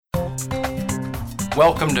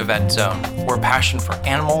Welcome to Vet Zone, where passion for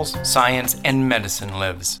animals, science, and medicine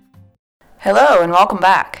lives. Hello and welcome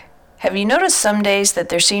back. Have you noticed some days that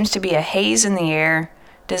there seems to be a haze in the air?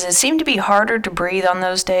 Does it seem to be harder to breathe on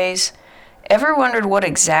those days? Ever wondered what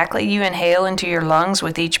exactly you inhale into your lungs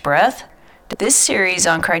with each breath? This series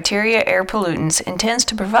on criteria air pollutants intends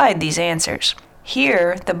to provide these answers.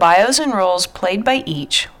 Here, the bios and roles played by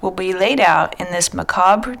each will be laid out in this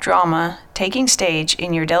macabre drama taking stage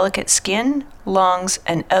in your delicate skin, lungs,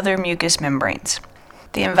 and other mucous membranes.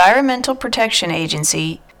 The Environmental Protection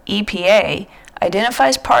Agency, EPA,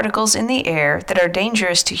 identifies particles in the air that are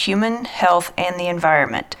dangerous to human health and the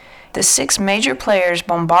environment. The 6 major players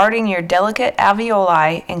bombarding your delicate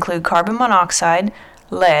alveoli include carbon monoxide,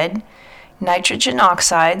 lead, nitrogen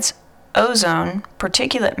oxides, ozone,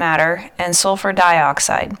 particulate matter, and sulfur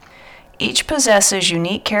dioxide. Each possesses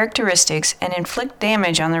unique characteristics and inflict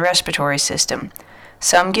damage on the respiratory system.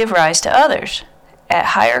 Some give rise to others. At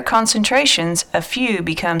higher concentrations, a few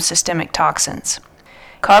become systemic toxins.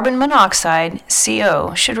 Carbon monoxide,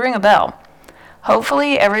 CO, should ring a bell.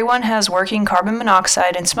 Hopefully, everyone has working carbon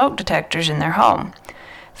monoxide and smoke detectors in their home.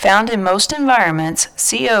 Found in most environments,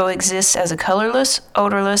 CO exists as a colorless,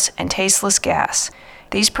 odorless, and tasteless gas.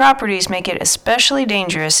 These properties make it especially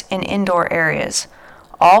dangerous in indoor areas.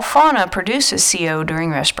 All fauna produces CO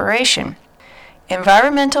during respiration.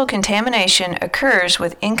 Environmental contamination occurs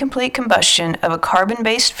with incomplete combustion of a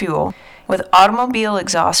carbon-based fuel, with automobile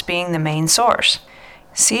exhaust being the main source.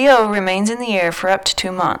 CO remains in the air for up to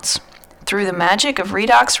 2 months. Through the magic of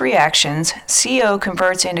redox reactions, CO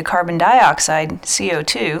converts into carbon dioxide,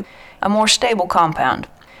 CO2, a more stable compound.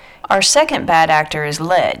 Our second bad actor is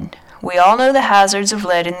lead. We all know the hazards of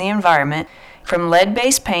lead in the environment, from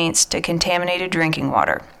lead-based paints to contaminated drinking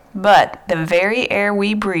water. But the very air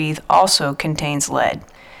we breathe also contains lead.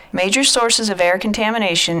 Major sources of air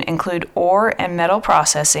contamination include ore and metal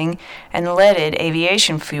processing and leaded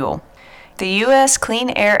aviation fuel. The U.S. Clean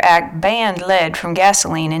Air Act banned lead from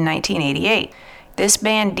gasoline in 1988. This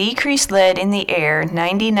ban decreased lead in the air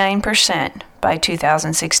 99% by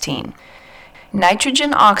 2016.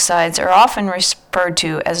 Nitrogen oxides are often referred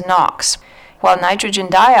to as NOx. While nitrogen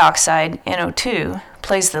dioxide, NO2,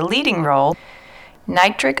 plays the leading role,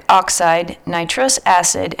 nitric oxide, nitrous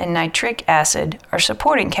acid, and nitric acid are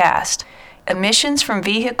supporting cast. Emissions from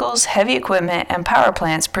vehicles, heavy equipment, and power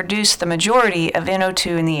plants produce the majority of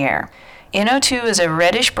NO2 in the air. NO2 is a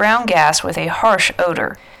reddish-brown gas with a harsh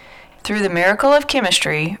odor. Through the miracle of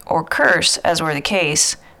chemistry, or curse as were the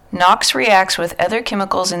case, NOx reacts with other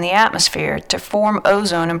chemicals in the atmosphere to form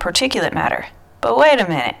ozone and particulate matter. But wait a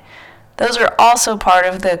minute, those are also part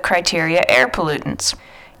of the criteria air pollutants.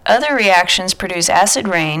 Other reactions produce acid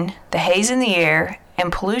rain, the haze in the air,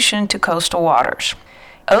 and pollution to coastal waters.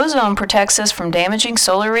 Ozone protects us from damaging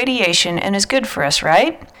solar radiation and is good for us,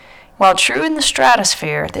 right? While true in the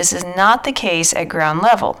stratosphere, this is not the case at ground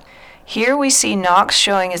level. Here we see NOx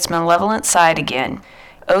showing its malevolent side again.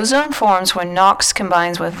 Ozone forms when NOx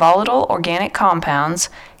combines with volatile organic compounds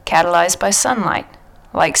catalyzed by sunlight.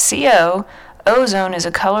 Like CO, ozone is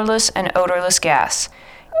a colorless and odorless gas.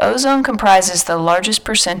 Ozone comprises the largest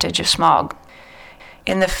percentage of smog.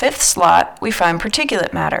 In the 5th slot, we find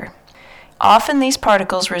particulate matter. Often these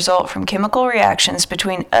particles result from chemical reactions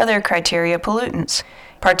between other criteria pollutants.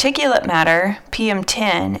 Particulate matter,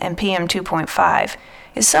 PM10 and PM2.5,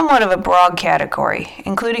 is somewhat of a broad category,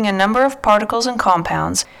 including a number of particles and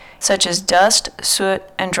compounds, such as dust, soot,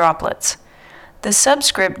 and droplets. The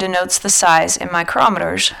subscript denotes the size in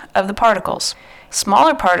micrometers of the particles.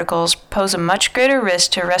 Smaller particles pose a much greater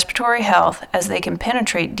risk to respiratory health as they can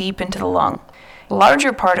penetrate deep into the lung.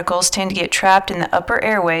 Larger particles tend to get trapped in the upper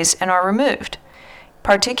airways and are removed.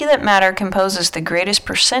 Particulate matter composes the greatest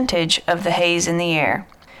percentage of the haze in the air.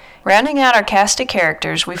 Rounding out our cast of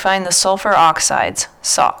characters, we find the sulfur oxides,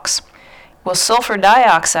 SOx, with sulfur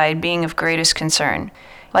dioxide being of greatest concern.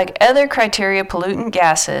 Like other criteria pollutant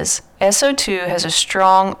gases, SO2 has a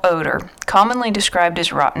strong odor, commonly described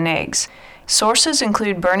as rotten eggs. Sources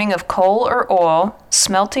include burning of coal or oil,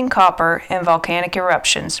 smelting copper, and volcanic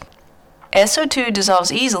eruptions. SO2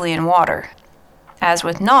 dissolves easily in water. As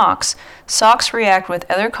with NOx, SOx react with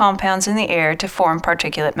other compounds in the air to form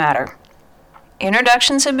particulate matter.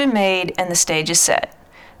 Introductions have been made and the stage is set.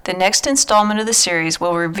 The next installment of the series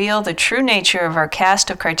will reveal the true nature of our cast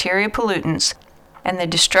of criteria pollutants and the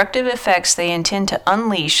destructive effects they intend to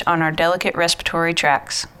unleash on our delicate respiratory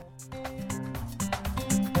tracts.